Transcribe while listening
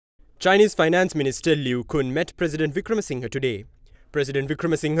Chinese Finance Minister Liu Kun met President Wickremesinghe today. President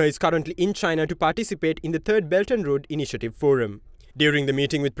Wickremesinghe is currently in China to participate in the Third Belt and Road Initiative Forum. During the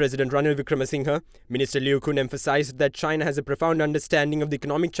meeting with President Ranil Wickremesinghe, Minister Liu Kun emphasized that China has a profound understanding of the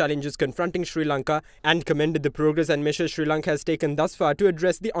economic challenges confronting Sri Lanka and commended the progress and measures Sri Lanka has taken thus far to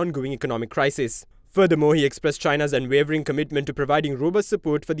address the ongoing economic crisis. Furthermore, he expressed China's unwavering commitment to providing robust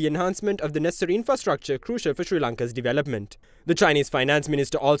support for the enhancement of the necessary infrastructure crucial for Sri Lanka's development. The Chinese finance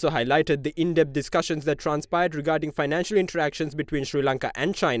minister also highlighted the in-depth discussions that transpired regarding financial interactions between Sri Lanka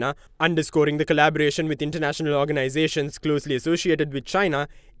and China, underscoring the collaboration with international organizations closely associated with China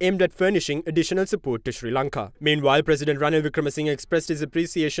aimed at furnishing additional support to Sri Lanka. Meanwhile, President Ranil Wickremesinghe expressed his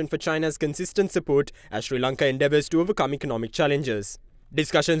appreciation for China's consistent support as Sri Lanka endeavors to overcome economic challenges.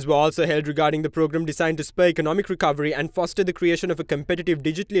 Discussions were also held regarding the program designed to spur economic recovery and foster the creation of a competitive,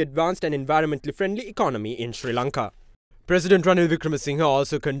 digitally advanced and environmentally friendly economy in Sri Lanka. President Ranil Wickremesinghe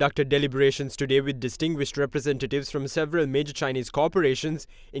also conducted deliberations today with distinguished representatives from several major Chinese corporations,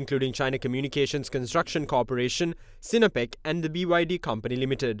 including China Communications Construction Corporation, Sinopec and the BYD Company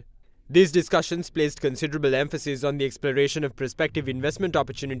Limited. These discussions placed considerable emphasis on the exploration of prospective investment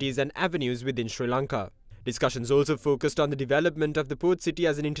opportunities and avenues within Sri Lanka. Discussions also focused on the development of the port city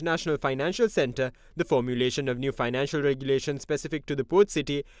as an international financial center, the formulation of new financial regulations specific to the port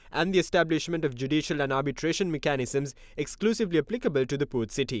city, and the establishment of judicial and arbitration mechanisms exclusively applicable to the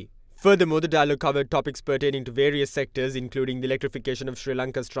port city. Furthermore, the dialogue covered topics pertaining to various sectors, including the electrification of Sri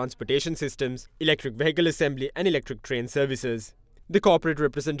Lanka's transportation systems, electric vehicle assembly, and electric train services. The corporate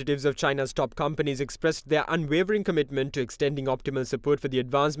representatives of China's top companies expressed their unwavering commitment to extending optimal support for the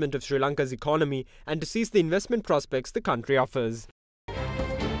advancement of Sri Lanka's economy and to seize the investment prospects the country offers.